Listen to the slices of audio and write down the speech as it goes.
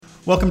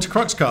Welcome to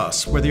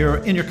Cruxcast. Whether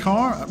you're in your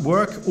car, at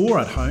work, or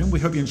at home,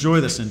 we hope you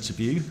enjoy this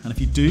interview. And if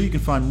you do, you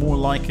can find more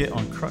like it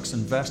on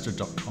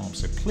cruxinvestor.com.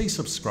 So please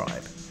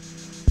subscribe.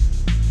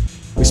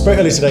 We spoke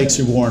earlier today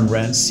to Warren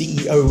Wren,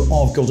 CEO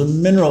of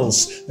Golden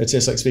Minerals, the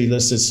TSXV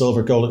listed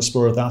silver gold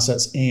explorer with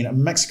assets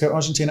in Mexico,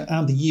 Argentina,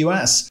 and the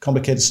US.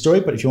 Complicated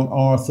story, but if you want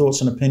our thoughts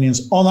and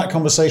opinions on that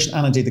conversation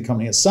and indeed the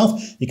company itself,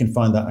 you can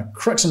find that at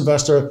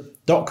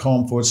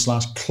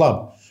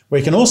cruxinvestor.com/club. Where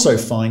you can also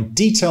find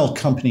detailed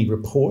company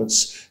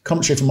reports,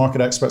 commentary from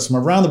market experts from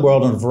around the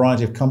world on a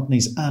variety of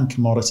companies and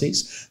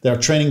commodities. There are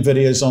training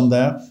videos on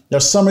there. There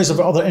are summaries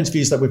of other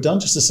interviews that we've done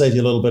just to save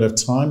you a little bit of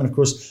time. And of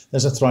course,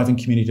 there's a thriving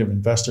community of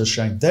investors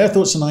sharing their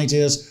thoughts and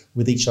ideas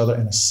with each other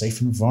in a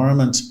safe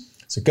environment.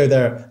 So go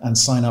there and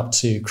sign up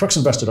to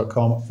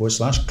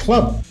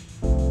cruxinvestor.com/club.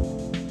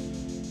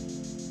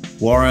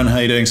 Warren, how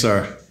are you doing,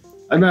 sir?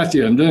 Hi,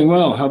 Matthew. I'm doing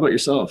well. How about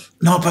yourself?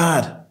 Not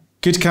bad.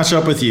 Good to catch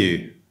up with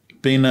you.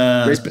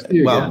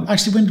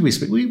 Actually, when did we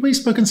speak? We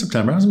spoke in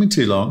September. It hasn't been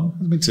too long.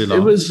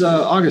 It was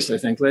August, I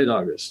think, late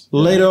August.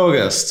 Late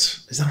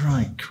August. Is that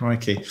right?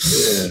 Crikey. Yeah.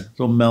 It's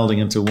all melding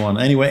into one.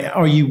 Anyway,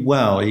 are you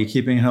well? Are you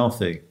keeping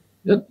healthy?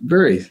 Yep,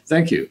 very.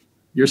 Thank you.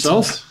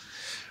 Yourself?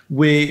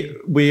 We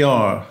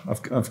are.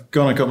 I've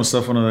gone and got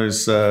myself one of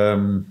those,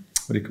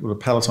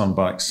 Peloton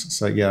bikes.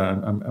 So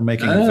yeah, I'm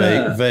making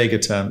a vague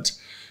attempt.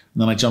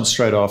 And then I jumped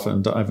straight off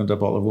and I opened a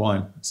bottle of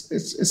wine.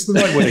 It's the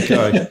right way to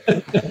go.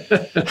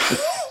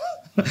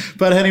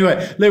 But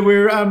anyway, look,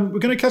 we're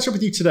going to catch up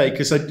with you today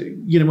because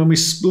when we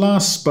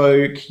last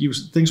spoke,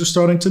 things were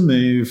starting to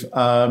move,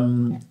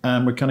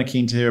 and we're kind of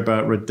keen to hear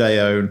about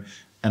Rodeo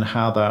and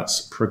how that's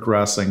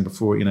progressing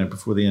before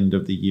the end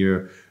of the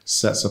year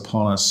sets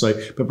upon us. So,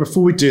 but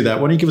before we do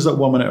that, why don't you give us that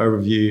 1 minute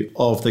overview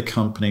of the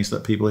company so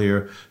that people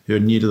here who are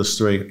new to the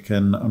story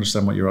can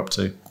understand what you're up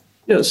to?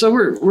 Yeah, so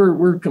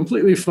we're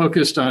completely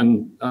focused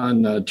on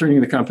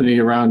turning the company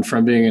around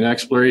from being an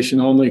exploration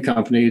only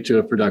company to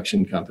a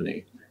production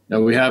company. Now,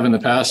 we have in the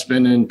past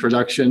been in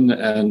production,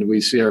 and we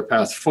see our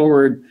path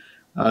forward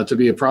to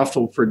be a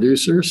profitable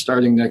producer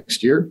starting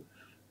next year,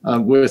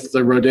 with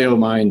the Rodeo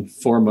mine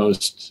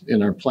foremost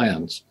in our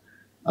plans,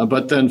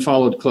 but then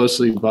followed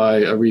closely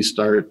by a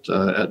restart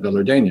at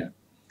Velardeña.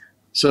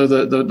 So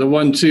the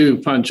 1-2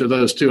 punch of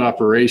those two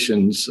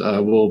operations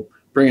will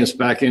bring us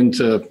back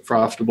into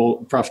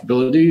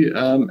profitability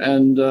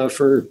and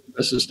for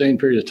a sustained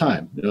period of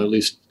time, at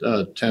least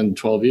 10,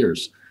 12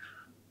 years.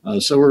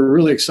 So we're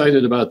really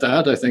excited about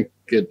that. I think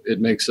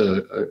it makes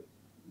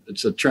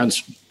it's a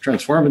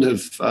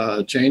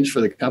transformative change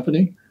for the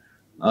company,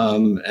 I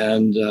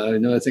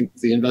think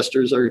the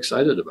investors are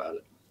excited about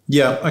it.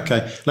 Yeah.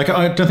 Okay.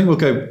 I don't think we'll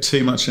go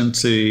too much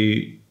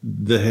into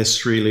the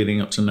history leading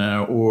up to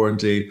now, or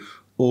indeed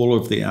all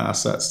of the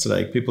assets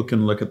today. People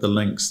can look at the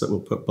links that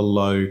we'll put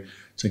below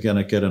to kind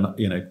of get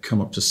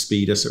come up to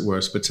speed, as it were.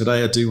 But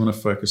today I do want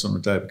to focus on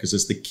Rodeo because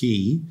it's the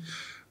key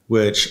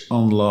which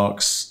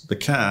unlocks the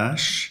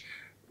cash,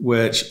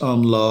 which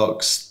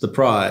unlocks the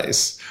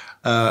prize.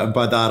 And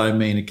by that, I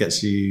mean it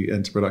gets you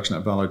into production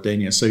at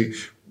Velardeña. So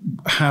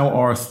how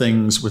are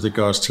things with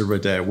regards to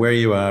Rodeo? Where are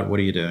you at? What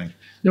are you doing?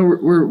 No,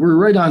 we're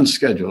right on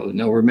schedule.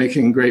 We're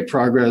making great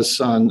progress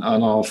on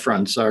all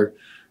fronts. Our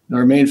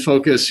main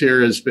focus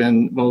here has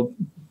been,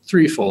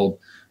 threefold.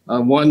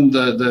 One,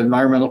 the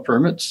environmental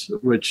permits,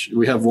 which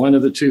we have one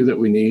of the two that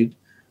we need.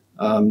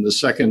 The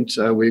second,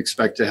 we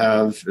expect to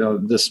have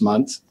this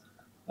month.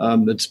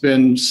 It's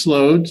been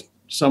slowed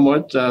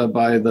somewhat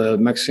by the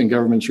Mexican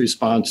government's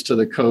response to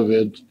the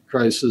COVID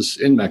crisis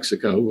in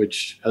Mexico,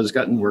 which has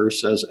gotten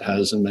worse as it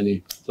has in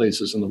many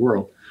places in the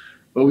world.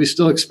 But we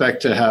still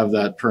expect to have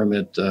that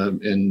permit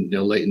in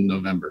late in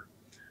November.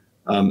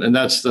 And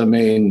that's the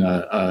main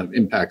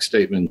impact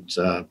statement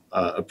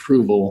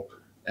approval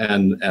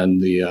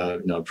and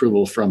the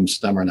approval from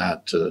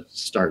STEMARNAT to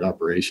start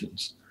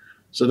operations.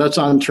 So that's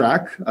on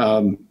track.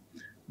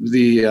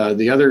 The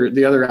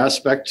other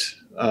aspect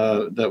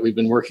that we've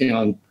been working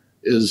on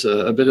is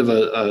a bit of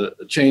a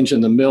change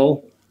in the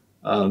mill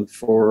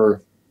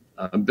for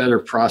better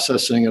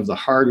processing of the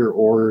harder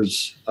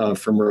ores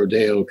from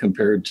Rodeo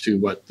compared to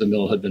what the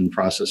mill had been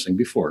processing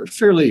before.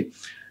 Fairly,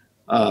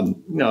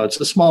 it's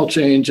a small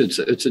change.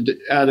 It's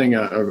adding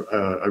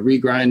a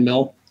regrind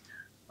mill,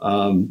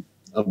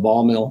 a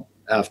ball mill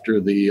after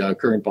the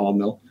current ball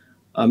mill.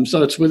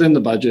 So it's within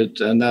the budget,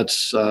 and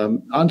that's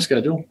on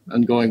schedule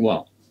and going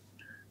well.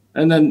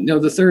 And then,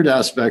 the third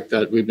aspect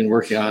that we've been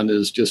working on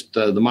is just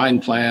the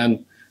mine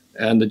plan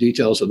and the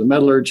details of the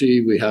metallurgy.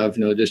 We have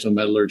additional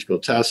metallurgical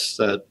tests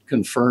that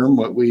confirm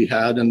what we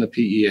had in the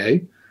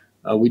PEA.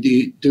 We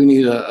do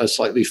need a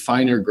slightly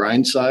finer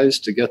grind size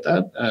to get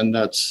that, and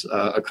that's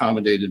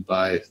accommodated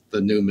by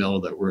the new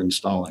mill that we're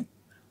installing.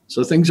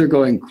 So things are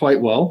going quite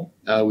well.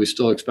 We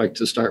still expect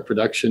to start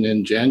production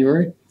in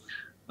January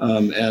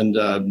and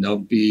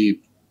be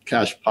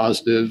cash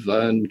positive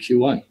in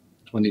Q1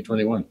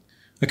 2021.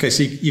 Okay,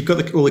 so you've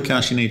got all the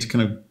cash you need to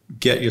kind of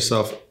get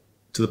yourself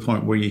to the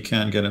point where you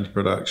can get into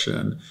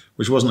production,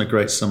 which wasn't a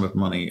great sum of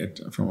money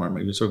from where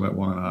you're talking about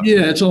 $1.5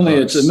 million. Yeah, it's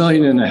 $1.5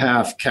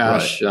 million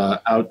cash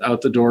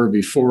out the door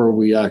before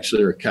we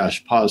actually are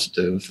cash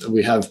positive.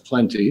 We have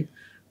plenty.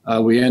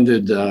 We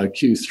ended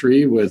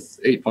Q3 with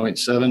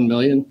 8.7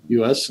 million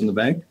US in the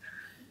bank.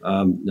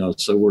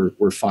 So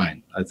we're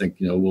fine. I think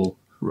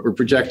we're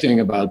projecting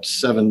about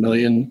 7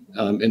 million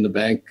in the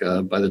bank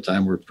by the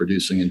time we're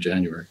producing in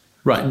January.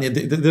 Right, and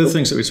the other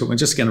things that we're talking about,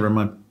 just again to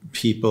remind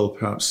people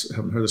perhaps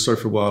haven't heard the story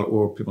for a while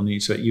or people new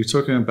to it, you're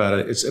talking about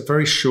it, it's a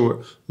very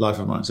short life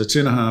of mine. It's a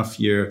 2.5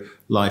 year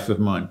life of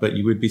mine, but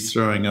you would be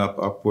throwing up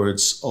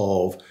upwards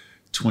of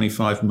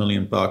 $25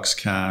 million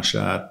cash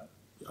at,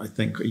 I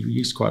think you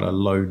used quite a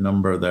low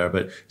number there,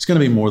 but it's going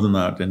to be more than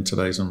that in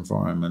today's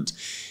environment.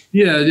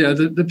 Yeah.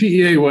 The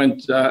PEA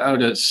went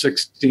out at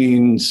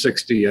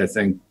 1660, I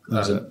think,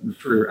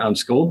 per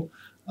ounce gold.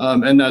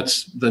 And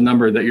that's the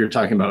number that you're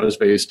talking about is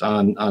based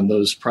on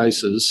those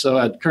prices. So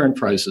at current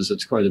prices,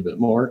 it's quite a bit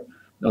more.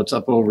 It's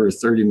up over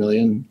 30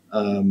 million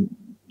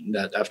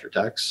net after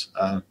tax.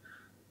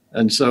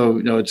 And so,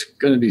 it's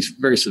going to be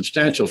very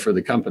substantial for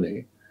the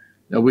company.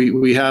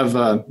 We have,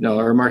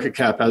 our market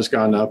cap has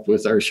gone up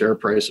with our share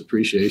price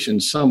appreciation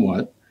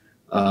somewhat.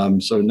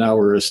 So now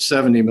we're a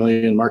 70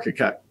 million market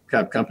cap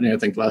company. I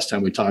think last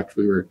time we talked,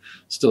 we were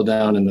still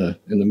down in the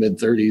mid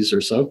 30s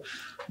or so,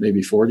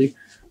 maybe 40.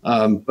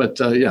 But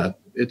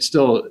it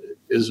still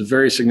is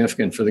very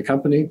significant for the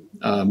company.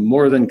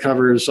 More than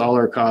covers all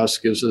our costs,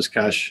 gives us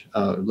cash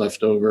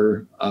left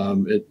over.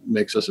 It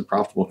makes us a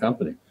profitable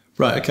company.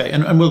 Right. Okay.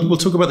 And we'll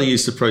talk about the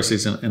use of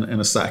proceeds in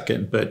a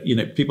second. But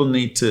people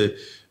need to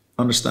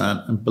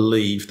understand and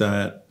believe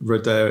that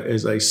Rodeo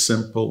is a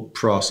simple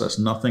process.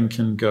 Nothing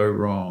can go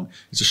wrong.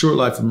 It's a short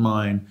life of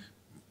mine,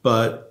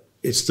 but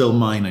it's still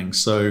mining.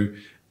 So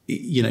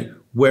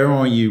where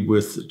are you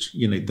with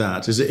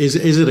that? Is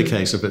it a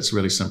case of it's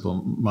really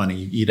simple money?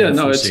 You don't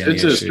foresee any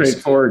issues?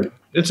 Straightforward.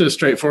 It's as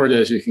straightforward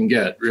as you can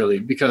get, really,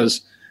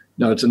 because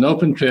it's an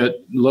open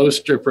pit, low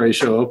strip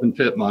ratio, open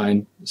pit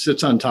mine. It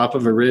sits on top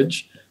of a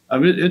ridge.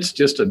 It's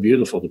just a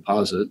beautiful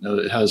deposit.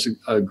 It has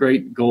a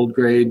great gold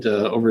grade,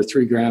 over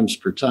 3 grams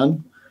per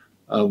ton,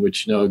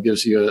 which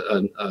gives you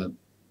a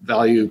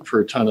value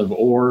per ton of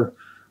ore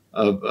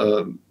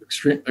of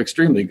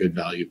extremely good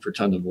value per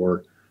ton of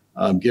ore.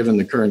 Given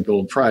the current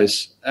gold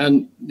price.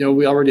 And,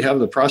 we already have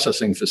the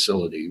processing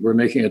facility. We're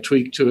making a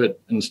tweak to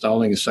it,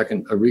 installing a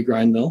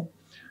regrind mill.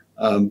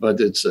 But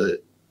it's a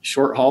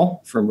short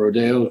haul from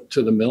Rodeo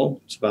to the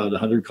mill. It's about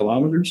 100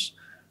 kilometers.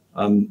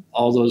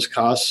 All those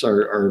costs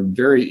are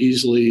very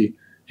easily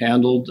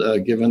handled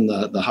given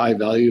the high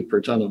value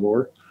per ton of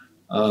ore.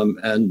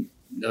 And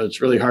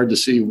it's really hard to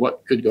see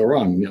what could go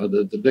wrong.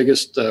 The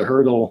biggest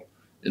hurdle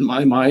in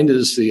my mind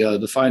is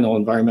the final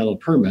environmental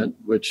permit,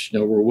 which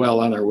we're well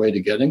on our way to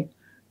getting.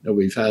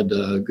 We've had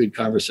good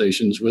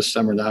conversations with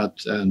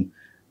SEMARNAT, and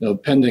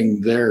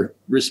pending their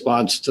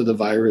response to the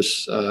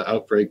virus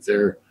outbreak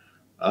there,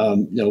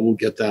 we'll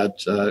get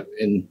that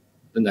in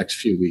the next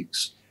few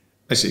weeks.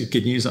 I see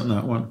good news on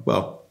that one.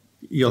 Well,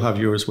 you'll have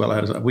yours well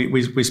ahead of that.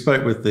 We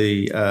spoke with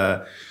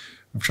the.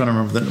 I'm trying to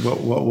remember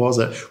what was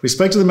it. We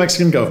spoke to the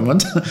Mexican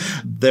government.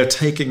 They're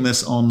taking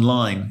this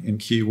online in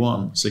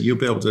Q1. So you'll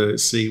be able to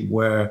see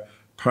where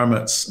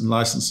permits and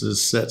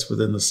licenses sit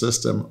within the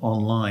system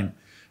online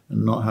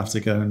and not have to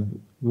go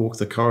and walk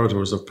the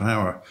corridors of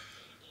power.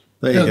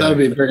 That would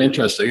be very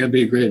interesting. It'd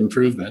be a great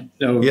improvement.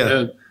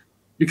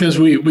 Because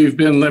we've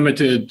been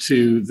limited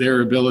to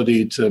their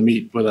ability to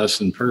meet with us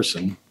in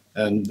person,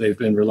 and they've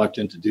been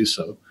reluctant to do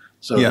so.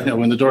 So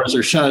when the doors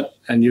are shut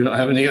and you don't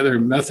have any other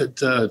method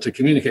to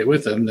communicate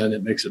with them, then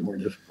it makes it more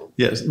difficult.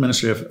 Yes,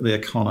 Ministry of the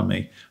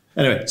Economy.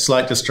 Anyway,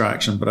 slight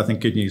distraction, but I think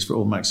good news for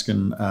all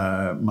Mexican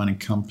mining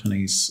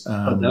companies.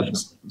 Definitely.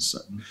 So,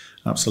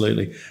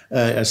 absolutely.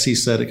 As he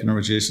said, it can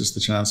reduce the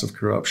chance of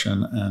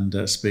corruption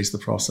and speeds the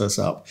process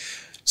up.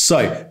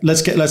 So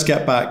let's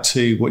get back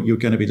to what you're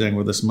going to be doing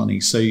with this money.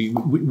 So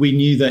we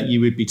knew that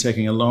you would be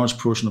taking a large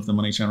portion of the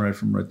money generated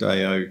from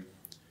Rodeo.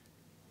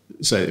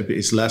 So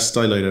it's less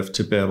dilutive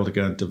to be able to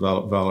go and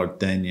develop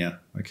Velardenia.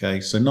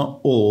 Okay, so not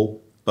all,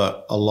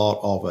 but a lot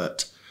of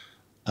it.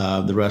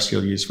 The rest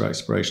you'll use for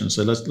exploration.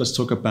 So let's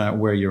talk about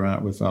where you're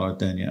at with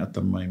Velardenia at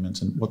the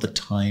moment and what the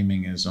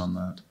timing is on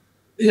that.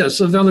 Yeah,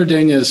 so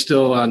Velardenia is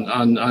still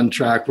on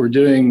track. We're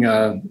doing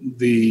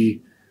the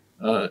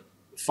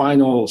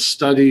final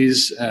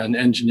studies and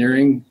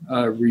engineering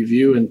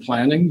review and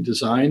planning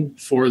design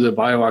for the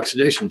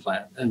biooxidation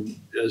plant. And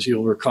as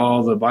you'll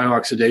recall, the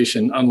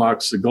biooxidation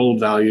unlocks the gold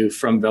value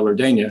from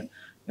Velardenia,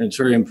 and it's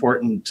very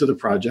important to the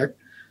project.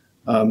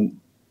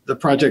 The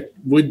project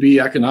would be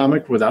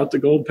economic without the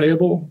gold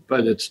payable,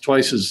 but it's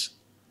twice as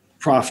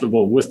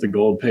profitable with the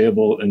gold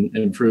payable and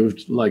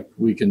improved like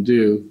we can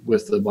do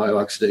with the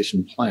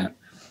biooxidation plant.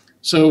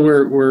 So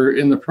we're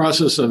in the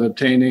process of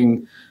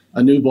obtaining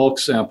a new bulk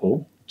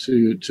sample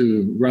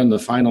to run the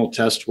final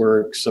test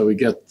work so we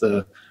get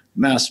the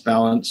mass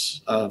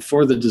balance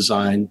for the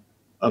design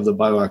of the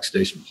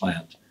biooxidation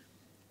plant.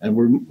 And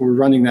we're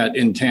running that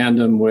in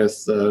tandem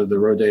with the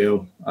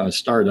Rodeo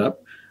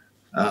startup.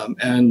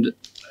 And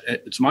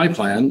it's my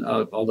plan,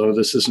 although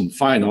this isn't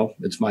final,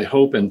 it's my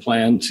hope and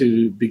plan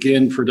to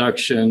begin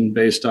production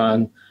based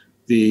on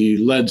the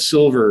lead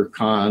silver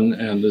con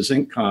and the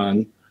zinc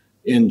con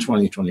in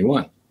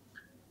 2021.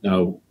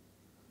 Now,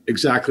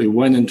 exactly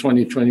when in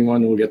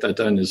 2021 we'll get that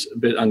done is a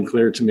bit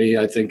unclear to me.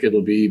 I think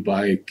it'll be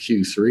by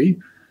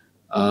Q3,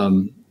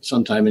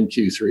 sometime in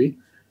Q3,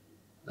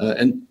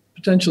 and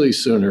potentially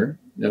sooner.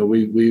 You know,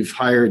 we've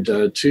hired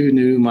 2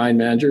 new mine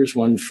managers,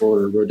 one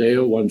for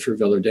Rodeo, one for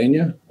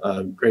Velardeña,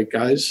 great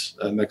guys,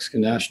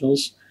 Mexican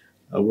nationals.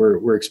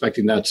 We're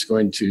expecting that's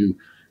going to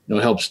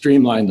help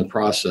streamline the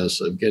process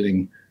of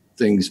getting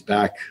things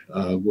back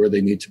where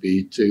they need to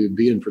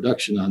be in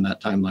production on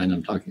that timeline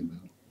I'm talking about.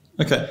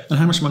 Okay, and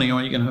how much money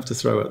are you going to have to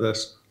throw at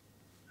this?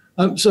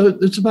 So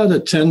it's about a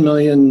 $10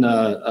 million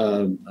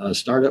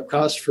startup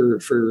cost for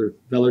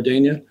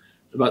Velardeña.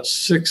 About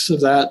 6 of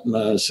that,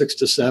 6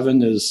 to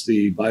 7 is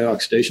the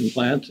bioxidation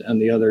plant,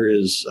 and the other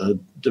is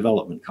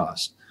development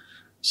cost.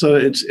 So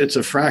it's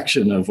a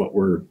fraction of what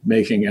we're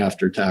making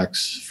after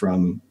tax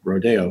from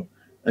Rodeo,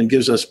 and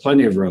gives us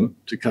plenty of room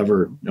to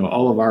cover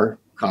all of our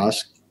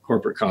costs,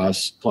 corporate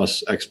costs,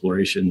 plus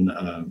exploration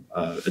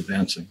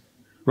advancing.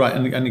 Right,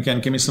 and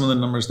again, give me some of the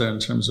numbers there in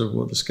terms of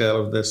what the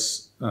scale of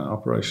this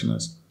operation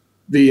is.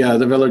 The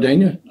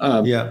Velardeña?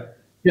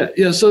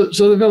 Yeah. So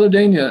the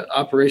Velardeña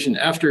operation,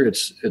 after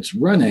it's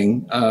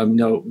running,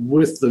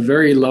 with the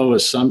very low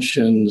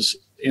assumptions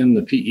in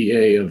the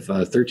PEA of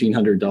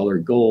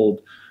 $1,300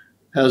 gold,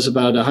 has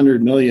about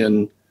 100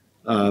 million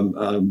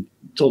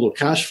total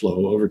cash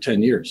flow over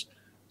 10 years.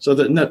 So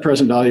the net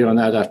present value on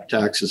that after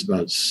tax is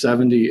about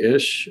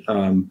 70-ish.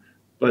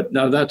 But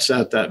now that's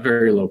at that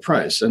very low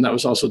price, and that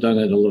was also done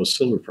at a low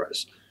silver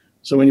price.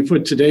 So when you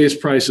put today's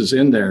prices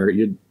in there,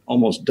 you're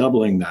almost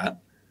doubling that.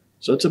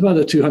 So it's about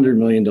a $200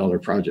 million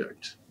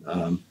project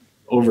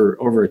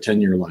over a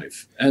 10-year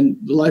life. And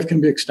the life can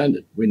be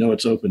extended. We know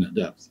it's open at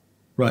depth.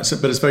 Right,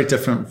 but it's very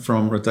different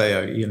from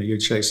Rodeo. You're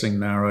chasing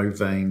narrow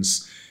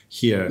veins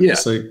here. Yeah.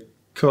 So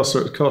costs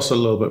a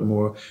little bit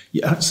more.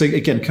 Yeah. So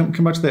again, come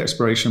back to the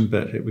exploration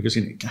bit here, because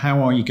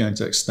how are you going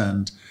to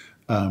extend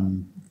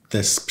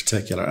this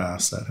particular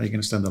asset? How are you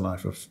going to extend the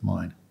life of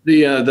mine?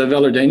 The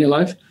Velardeña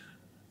life?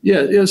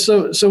 Yeah.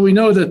 So we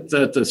know that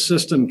the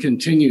system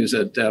continues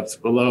at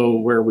depth below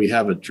where we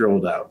have it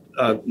drilled out.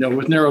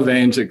 With narrow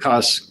veins, it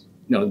costs,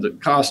 the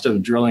cost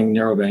of drilling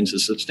narrow veins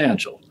is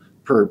substantial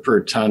per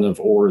ton of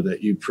ore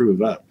that you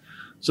prove up.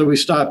 So we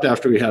stopped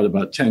after we had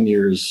about 10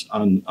 years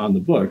on the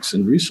books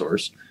and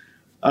resource.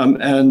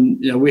 And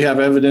we have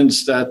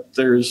evidence that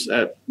there's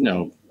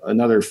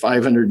another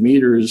 500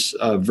 meters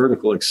of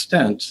vertical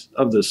extent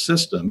of the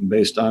system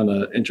based on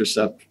an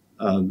intercept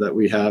that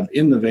we have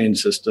in the vein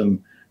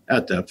system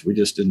at depth. We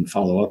just didn't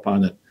follow up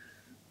on it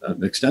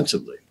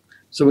extensively.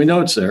 So we know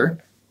it's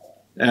there.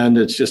 And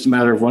it's just a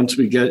matter of once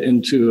we get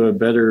into a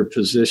better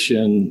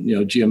position,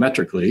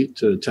 geometrically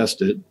to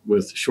test it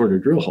with shorter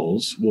drill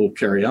holes, we'll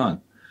carry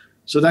on.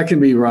 So that can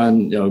be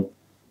run,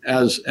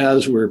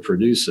 as we're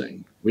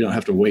producing. We don't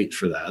have to wait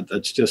for that.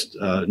 That's just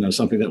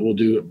something that we'll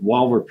do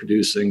while we're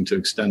producing to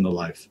extend the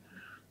life.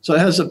 So it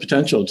has the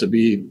potential to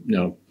be,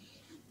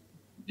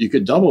 you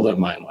could double that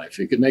mine life.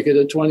 You could make it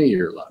a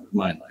 20-year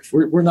mine life.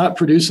 We're not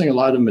producing a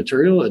lot of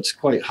material. It's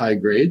quite high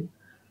grade.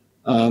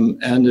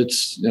 And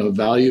its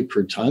value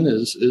per ton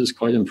is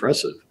quite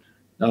impressive.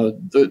 Now,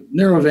 the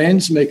narrow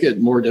veins make it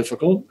more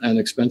difficult and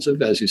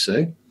expensive, as you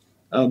say,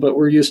 but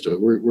we're used to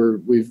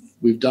it.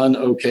 We've done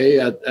okay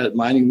at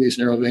mining these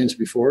narrow veins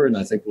before, and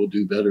I think we'll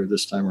do better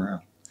this time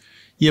around.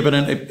 Yeah, but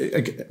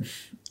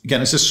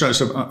again, it's just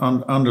sort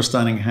of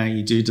understanding how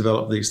you do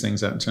develop these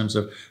things out in terms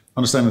of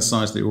understanding the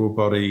size of the ore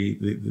body,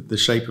 the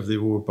shape of the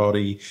ore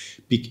body,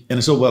 and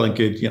it's all well and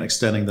good,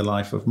 extending the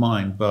life of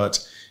mine,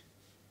 but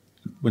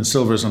when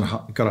silver is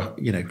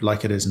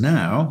like it is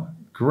now,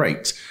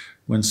 great.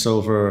 When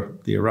silver,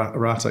 the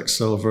erratic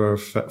silver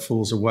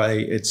falls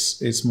away,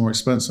 it's more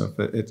expensive.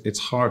 It's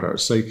harder.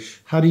 So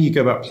how do you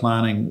go about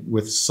planning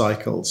with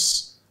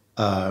cycles?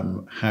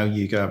 How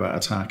you go about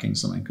attacking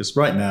something? Because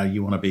right now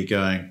you want to be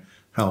going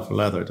hell for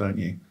leather, don't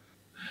you?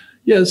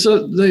 Yeah.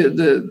 So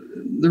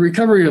the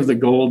recovery of the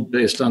gold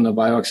based on the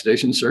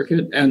bioxidation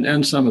circuit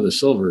and some of the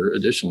silver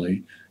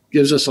additionally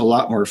gives us a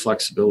lot more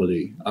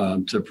flexibility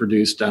to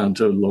produce down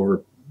to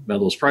lower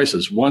metals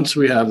prices once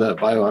we have that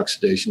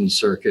bioxidation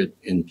circuit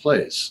in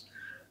place.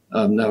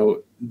 Now,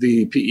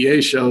 the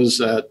PEA shows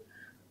that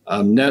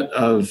net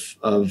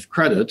of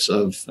credits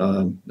of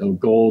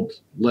gold,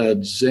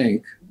 lead,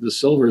 zinc, the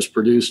silver is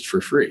produced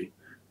for free,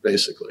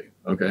 basically,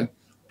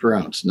 per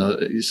ounce. Now,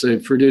 you say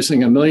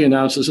producing 1 million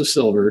ounces of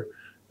silver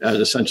at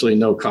essentially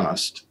no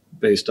cost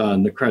based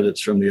on the credits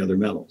from the other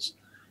metals.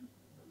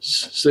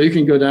 So you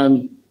can go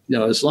down,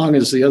 as long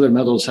as the other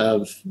metals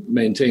have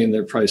maintained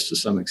their price to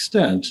some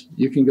extent,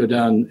 you can go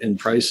down in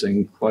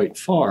pricing quite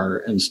far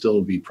and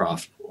still be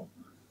profitable.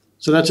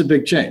 So that's a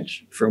big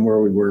change from where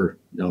we were,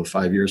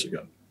 5 years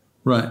ago.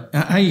 Right.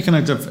 How are you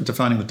kind of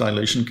defining the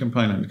dilution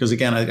component? Because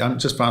again, I'm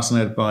just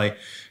fascinated by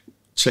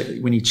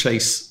when you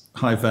chase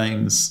high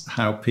veins,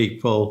 how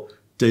people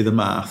do the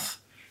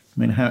math. I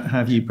mean, how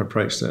have you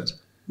approached it?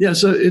 Yeah,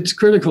 so it's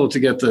critical to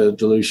get the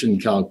dilution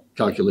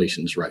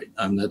calculations right.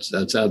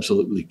 That's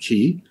absolutely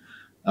key.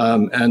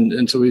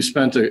 And so we've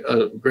spent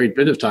a great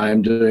bit of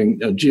time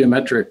doing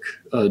geometric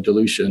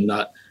dilution,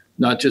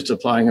 not just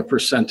applying a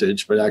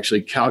percentage, but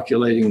actually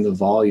calculating the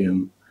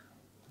volume,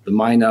 the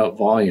mine out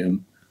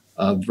volume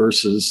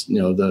versus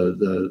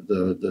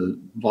the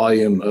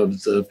volume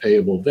of the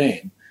payable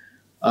vein.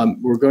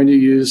 We're going to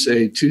use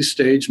a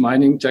two-stage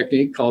mining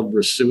technique called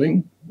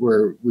rescuing,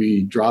 where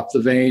we drop the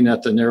vein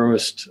at the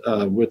narrowest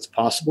width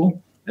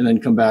possible and then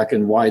come back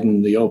and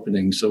widen the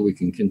opening so we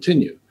can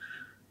continue.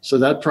 So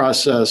that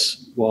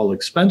process, while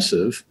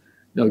expensive,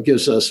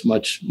 gives us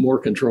much more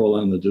control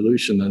on the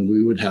dilution than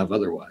we would have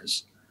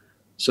otherwise.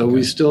 So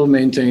we still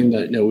maintain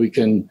that we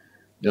can,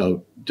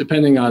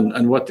 depending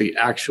on what the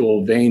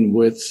actual vein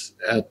width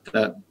at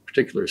that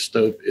particular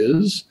stope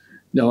is,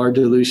 our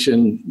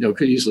dilution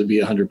could easily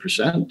be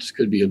 100%,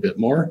 could be a bit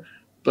more,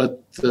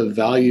 but the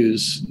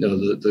values,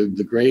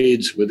 the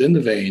grades within the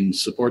vein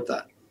support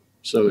that.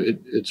 So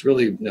it's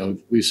really,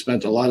 we've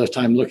spent a lot of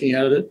time looking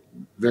at it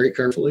very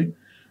carefully,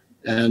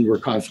 and we're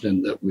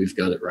confident that we've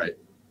got it right.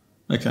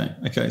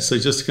 Okay. So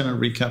just to kind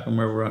of recap on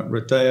where we're at,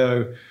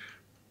 Rodeo,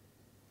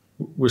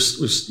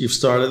 you've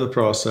started the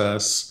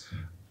process.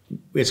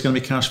 It's going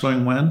to be cash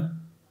flowing when?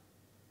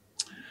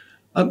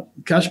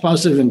 Cash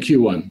positive in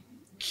Q1.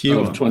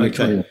 Of 2020.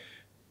 Okay.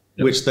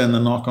 Yep. Which then the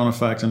knock-on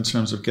effect in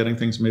terms of getting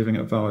things moving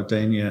at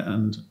Valadania,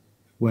 and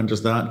when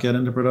does that get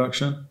into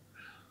production?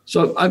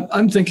 So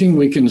I'm thinking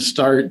we can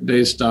start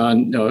based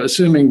on,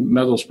 assuming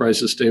metals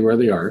prices stay where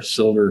they are,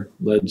 silver,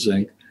 lead,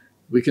 zinc,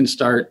 we can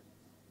start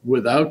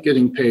without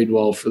getting paid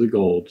well for the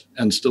gold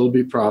and still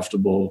be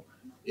profitable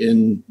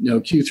in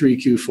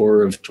Q3,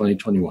 Q4 of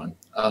 2021.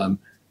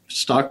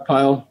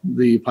 Stockpile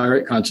the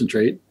pyrite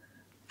concentrate,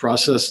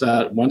 process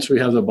that once we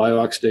have the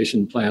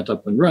bio-oxidation plant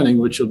up and running,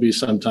 which will be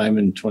sometime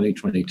in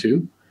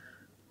 2022.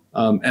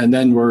 And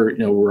then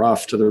we're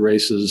off to the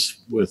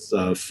races with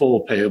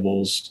full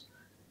payables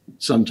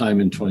sometime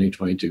in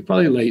 2022,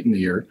 probably late in the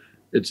year.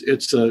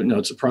 It's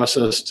a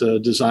process to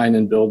design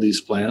and build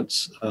these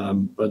plants,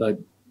 but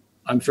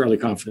I'm fairly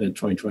confident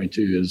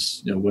 2022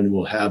 is when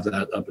we'll have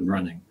that up and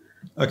running.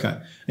 Okay,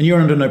 and you're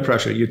under no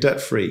pressure. You're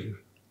debt free.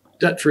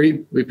 Debt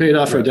free. We paid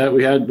off our debt.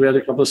 We had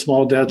a couple of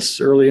small debts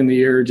early in the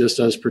year just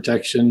as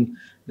protection.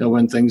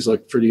 When things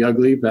looked pretty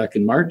ugly back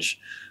in March,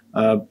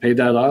 paid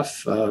that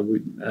off.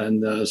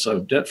 So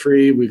debt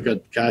free. We've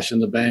got cash in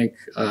the bank.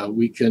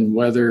 We can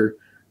weather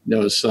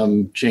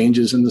some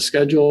changes in the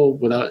schedule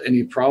without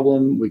any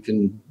problem. We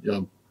can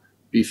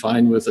be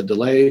fine with a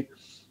delay.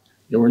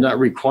 We're not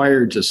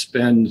required to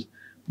spend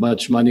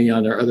much money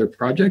on our other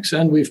projects,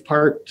 and we've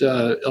parked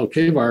El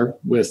Quevar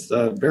with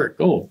Barrick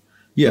Gold.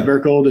 Yeah,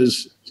 Barrick Gold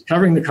is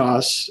covering the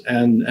costs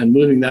and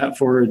moving that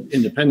forward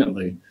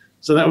independently.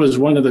 So that was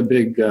one of the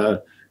big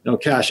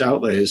cash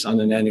outlays on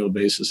an annual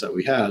basis that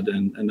we had,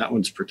 and that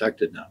one's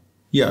protected now.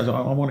 Yeah,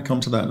 I want to come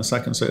to that in a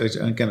second. So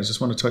again, I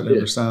just want to totally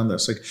understand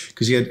this,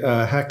 because you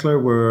had Hecla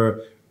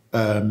were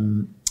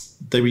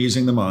they were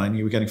using the mine.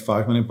 You were getting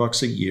 $5 million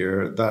a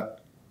year.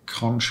 That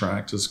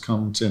contract has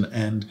come to an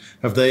end.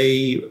 Have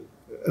they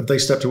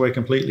stepped away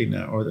completely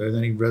now, or are there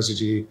any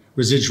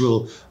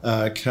residual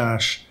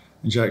cash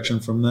injection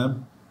from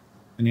them?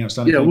 Any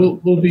outstanding? Yeah,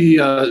 we'll be.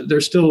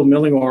 They're still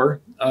milling ore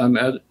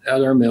at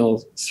our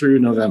mill through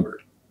November.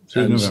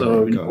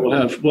 So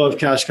we'll have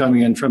cash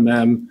coming in from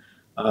them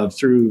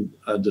through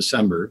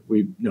December.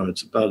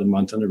 It's about a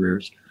month in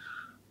arrears,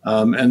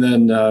 and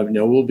then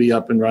we'll be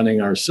up and running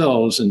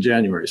ourselves in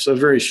January. So a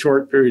very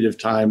short period of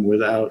time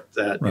without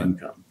that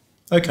income.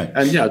 Okay.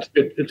 And yeah,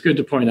 it's good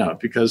to point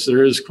out, because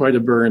there is quite a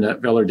burn at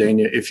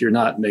Valadania if you're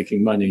not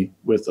making money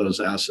with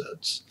those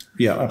assets.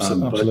 Yeah,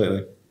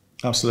 absolutely.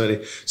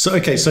 Absolutely. So,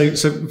 okay, so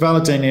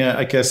Valadania,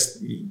 I guess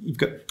you've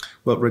got,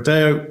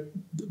 Rodeo,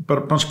 but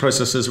a bunch of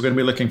processes. We're going to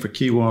be looking for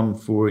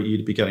Q1 for you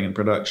to be getting in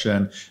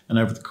production. And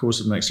over the course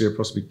of next year,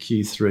 possibly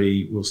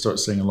Q3, we'll start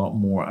seeing a lot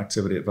more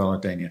activity at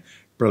Valadania.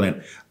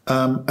 Brilliant.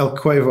 El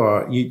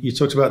Quevar, you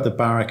talked about the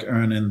Barrick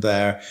earn-in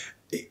there.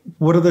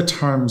 What are the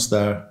terms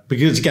there?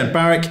 Because again,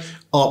 Barrick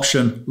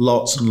option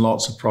lots and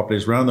lots of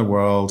properties around the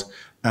world.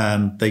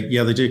 And they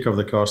do cover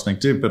the cost and they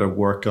do a bit of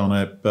work on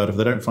it. But if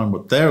they don't find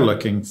what they're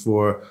looking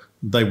for,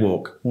 they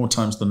walk more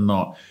times than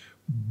not.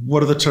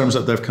 What are the terms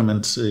that they've come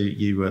into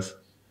you with?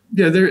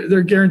 Yeah,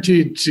 they're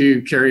guaranteed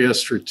to carry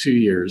us for 2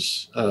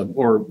 years,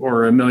 or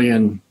 $1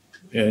 million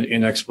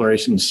in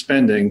exploration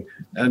spending,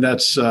 and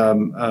that's they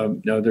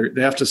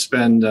have to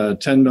spend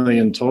 $10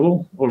 million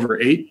total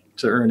over 8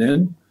 to earn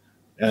in,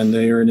 and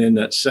they earn in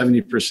at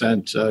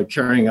 70%,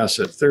 carrying us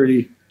at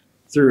 30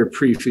 through a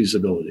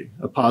pre-feasibility,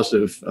 a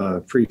positive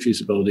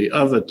pre-feasibility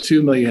of a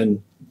 2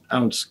 million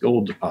ounce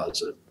gold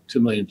deposit, 2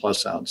 million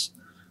plus ounce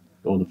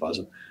gold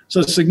deposit. So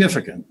it's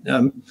significant.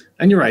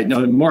 And you're right.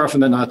 No, more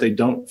often than not, they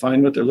don't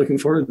find what they're looking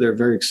for. They're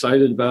very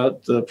excited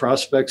about the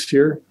prospects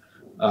here.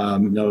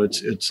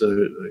 It's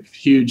a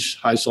huge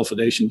high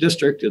sulfidation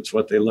district. It's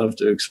what they love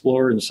to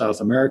explore in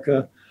South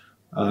America.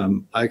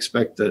 I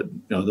expect that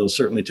they'll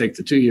certainly take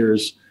the 2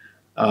 years,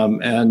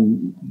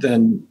 and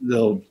then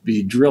they'll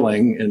be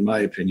drilling, in my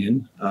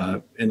opinion,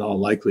 in all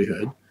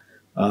likelihood,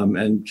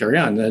 and carry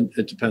on. Then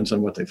it depends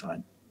on what they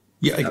find.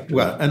 Yeah,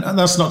 well, and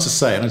that's not to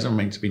say, and I don't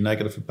mean to be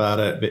negative about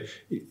it, but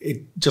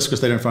just because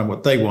they don't find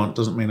what they want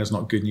doesn't mean it's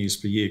not good news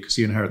for you, because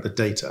you inherit the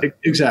data.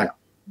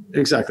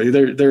 Exactly.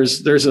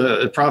 There's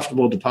a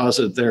profitable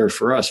deposit there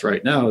for us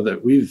right now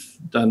that we've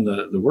done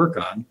the work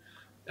on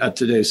at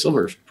today's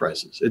silver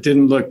prices. It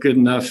didn't look good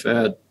enough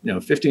at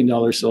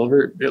 $15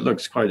 silver. It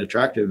looks quite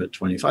attractive at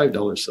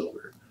 $25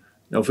 silver.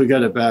 Now, if we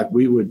got it back,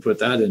 we would put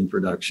that in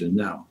production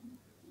now.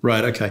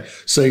 Right. Okay.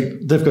 So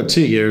they've got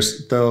 2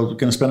 years. They're going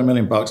to spend $1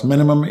 million,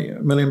 minimum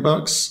 $1 million.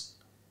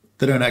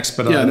 They don't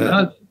expedite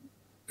it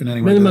in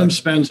any way. Minimum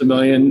spends $1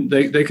 million.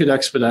 They could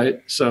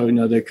expedite, so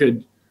they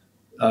could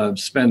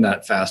spend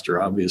that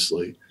faster,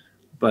 obviously.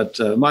 But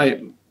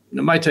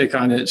my take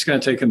on it, it's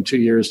going to take them 2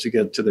 years to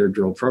get to their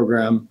drill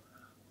program,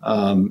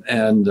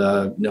 and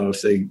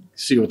if they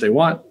see what they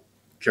want,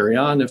 carry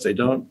on. If they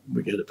don't,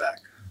 we get it back.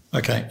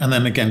 Okay. And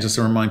then again, just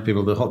to remind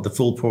people, the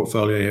full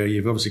portfolio here,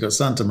 you've obviously got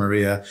Santa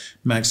Maria,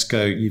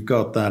 Mexico. You've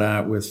got that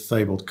out with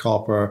Fabled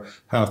Copper.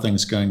 How are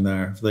things going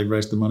there? Have they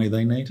raised the money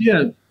they need?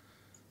 Yeah.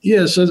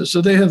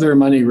 So they have their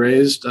money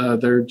raised.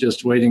 They're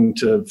just waiting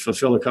to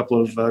fulfill a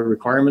couple of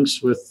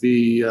requirements with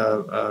the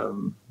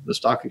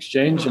stock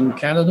exchange in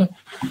Canada.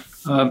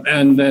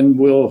 And then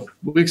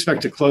we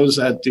expect to close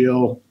that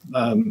deal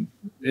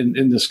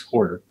in this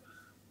quarter.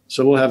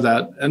 So we'll have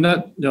that. And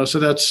that, so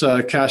that's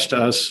cash to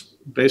us.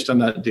 Based on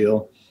that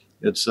deal,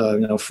 it's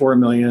 $4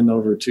 million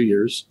over 2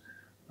 years,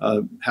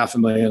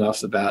 $500,000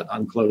 off the bat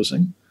on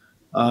closing,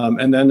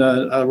 and then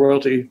a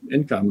royalty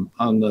income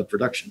on the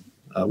production,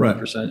 1%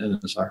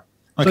 NSR.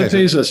 So it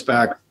pays us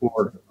back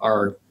for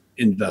our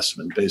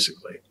investment,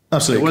 basically.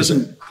 Absolutely, it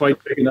wasn't quite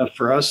big enough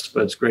for us,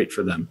 but it's great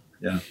for them.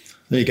 Yeah.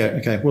 There you go.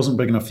 Okay, it wasn't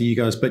big enough for you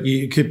guys, but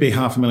it could be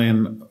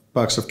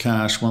 $500,000 of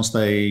cash once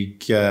they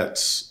get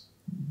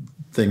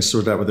things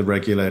sorted out with the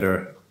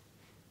regulator.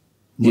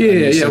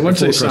 Yeah. Once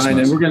they sign,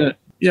 and we're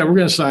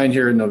gonna sign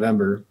here in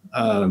November,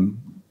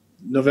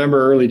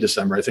 early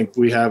December. I think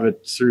we have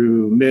it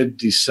through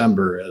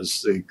mid-December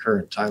as the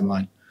current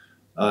timeline,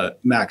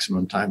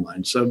 maximum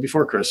timeline. So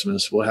before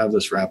Christmas, we'll have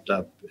this wrapped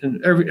up,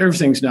 and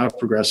everything's now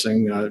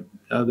progressing.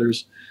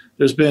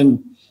 There's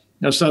been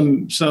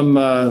some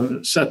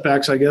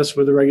setbacks, I guess,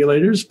 with the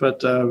regulators, but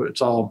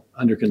it's all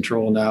under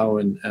control now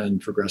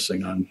and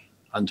progressing on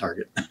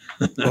target.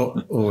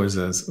 Always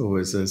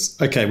is.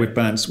 Okay, we've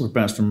bounced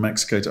from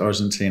Mexico to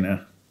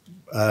Argentina,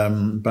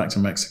 back to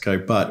Mexico,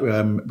 but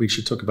we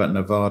should talk about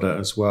Nevada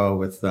as well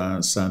with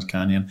Sand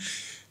Canyon.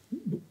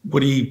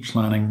 What are you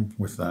planning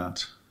with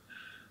that?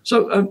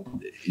 So,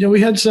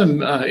 we had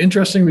some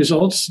interesting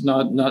results,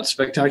 not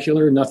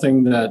spectacular,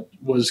 nothing that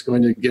was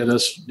going to get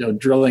us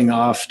drilling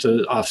off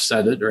to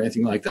offset it or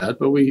anything like that,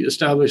 but we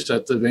established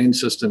that the vein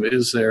system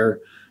is there.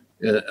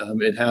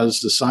 It has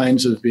the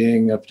signs of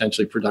being a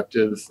potentially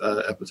productive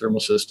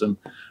epithermal system,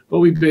 but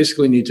we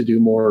basically need to do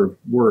more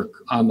work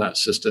on that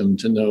system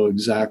to know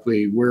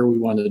exactly where we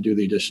want to do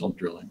the additional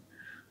drilling.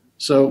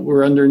 So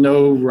we're under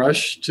no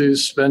rush to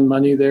spend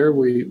money there.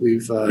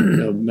 We've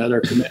met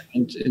our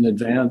commitment in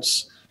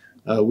advance.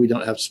 We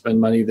don't have to spend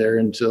money there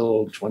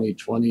until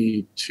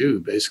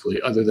 2022,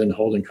 basically, other than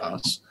holding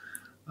costs.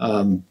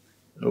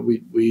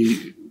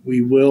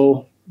 We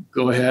will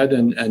go ahead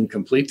and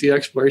complete the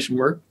exploration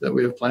work that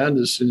we have planned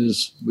as soon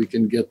as we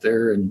can get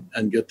there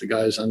and get the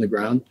guys on the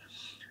ground.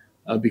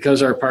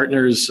 Because our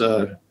partners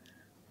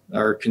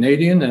are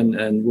Canadian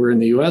and we're in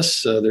the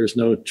US, there's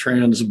no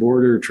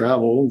trans-border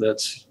travel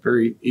that's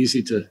very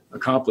easy to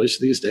accomplish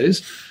these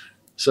days.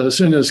 So as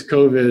soon as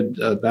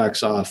COVID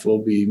backs off, we'll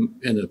be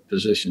in a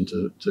position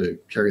to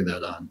carry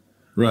that on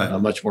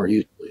much more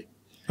easily.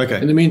 Okay.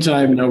 In the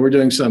meantime, we're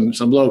doing some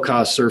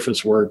low-cost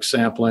surface work,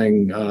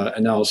 sampling,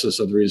 analysis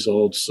of the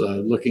results,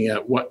 looking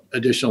at what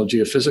additional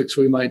geophysics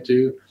we might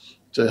do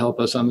to help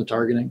us on the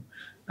targeting.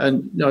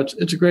 And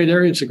it's a great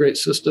area. It's a great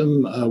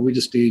system. We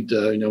just need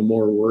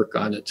more work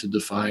on it to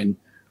define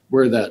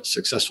where that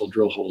successful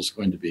drill hole is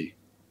going to be.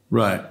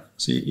 Right.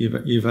 So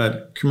you've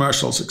had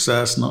commercial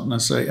success, not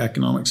necessarily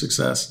economic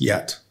success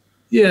yet.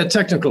 Yeah,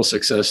 technical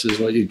success is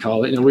what you'd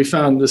call it. We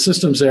found the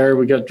system's there.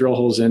 We got drill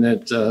holes in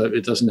it.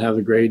 It doesn't have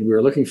the grade we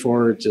were looking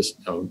for. Just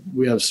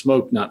we have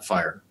smoke, not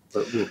fire.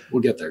 But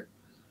we'll get there.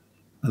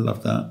 I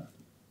love that.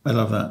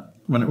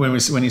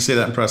 When you see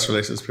that in press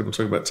releases, people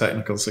talk about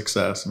technical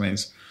success. It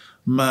means,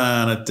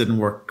 man, it didn't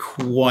work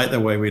quite the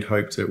way we'd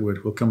hoped it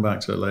would. We'll come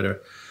back to it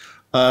later.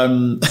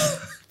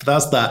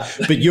 That's that.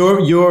 But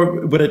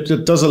what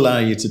it does allow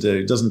you to do,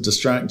 it doesn't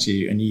distract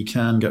you, and you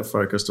can get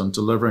focused on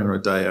delivering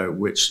Rodeo,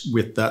 which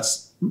with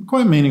that's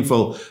quite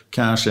meaningful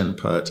cash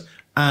input,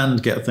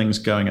 and get things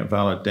going at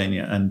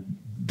Valadenia. And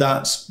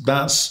that's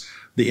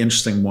the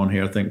interesting one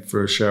here, I think,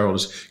 for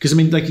shareholders. Because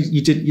like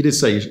you did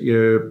say,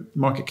 your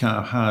market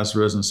cap has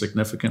risen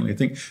significantly. I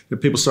think that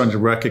people are starting to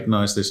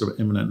recognize the sort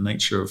of imminent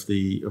nature of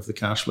the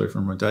cash flow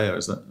from Rodeo.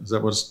 Is that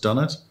what's done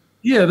it?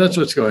 Yeah, that's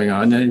what's going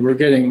on, and we're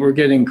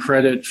getting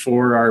credit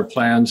for our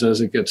plans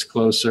as it gets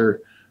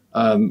closer.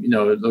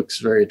 It looks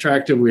very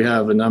attractive. We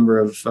have a number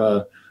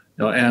of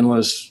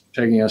analysts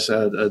pegging us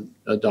at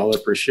a dollar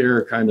per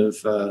share kind of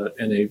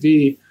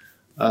NAV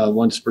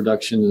once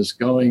production is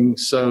going.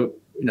 So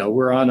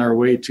we're on our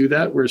way to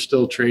that. We're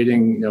still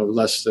trading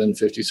less than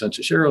 50 cents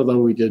a share, although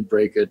we did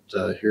break it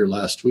here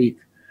last week.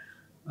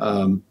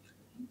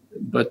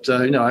 But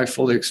I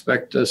fully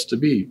expect us to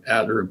be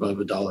at or above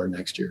 $1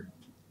 next year.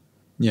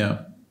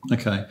 Yeah.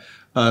 Okay.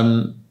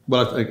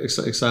 Well,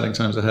 exciting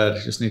times ahead.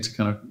 You just need to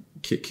kind of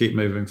keep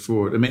moving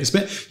forward. I mean,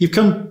 you've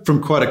come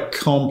from quite a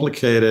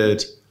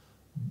complicated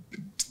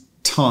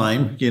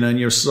time, and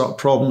you're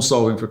problem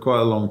solving for quite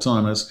a long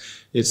time.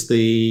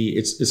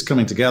 It's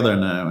coming together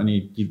now, and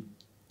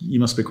you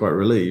must be quite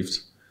relieved.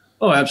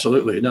 Oh,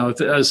 absolutely. No,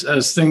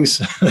 as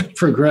things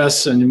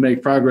progress and you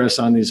make progress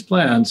on these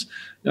plans,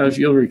 if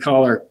you'll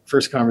recall our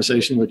first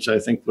conversation, which I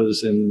think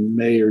was in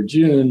May or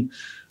June,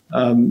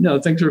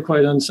 things were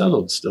quite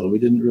unsettled still. We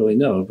didn't really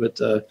know, but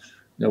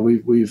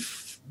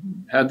we've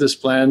had this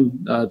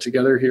plan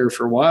together here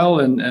for a while,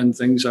 and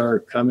things are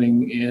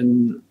coming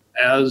in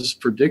as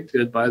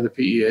predicted by the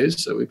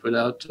PEAs that we put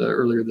out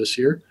earlier this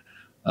year.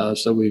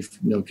 So we've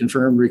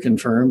confirmed,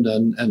 reconfirmed,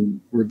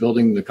 and we're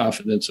building the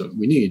confidence that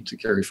we need to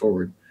carry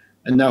forward.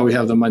 And now we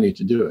have the money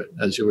to do it.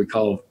 As you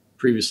recall,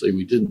 previously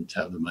we didn't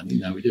have the money.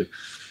 Now we do.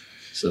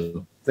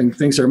 So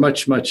things are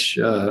much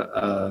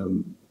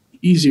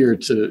easier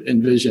to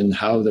envision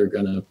how they're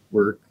going to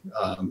work.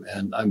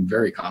 And I'm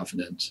very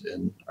confident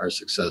in our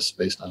success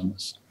based on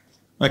this.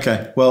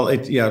 Okay. Well,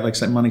 like I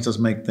said, money does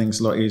make things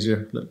a lot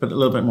easier, but a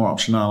little bit more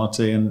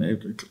optionality,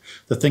 and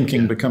the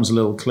thinking becomes a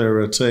little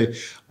clearer too.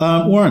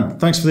 Warren,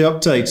 thanks for the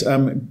update.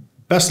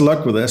 Best of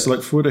luck with this. I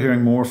look forward to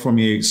hearing more from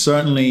you.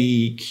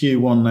 Certainly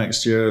Q1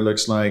 next year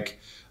looks like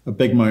a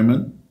big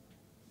moment,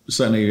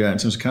 certainly in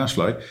terms of cash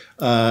flow.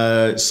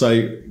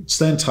 So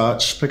stay in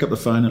touch, pick up the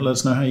phone, and let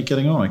us know how you're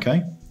getting on,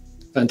 okay?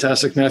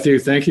 Fantastic, Matthew.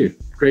 Thank you.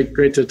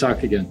 Great to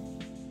talk again.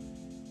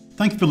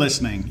 Thank you for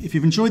listening. If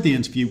you've enjoyed the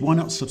interview, why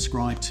not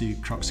subscribe to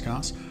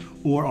Cruxcast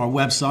or our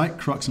website,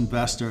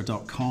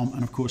 cruxinvestor.com,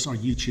 and of course our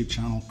YouTube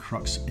channel,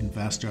 Crux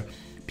Investor.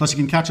 Plus you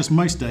can catch us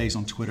most days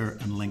on Twitter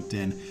and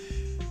LinkedIn.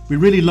 We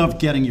really love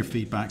getting your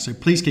feedback, so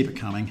please keep it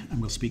coming, and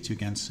we'll speak to you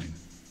again soon.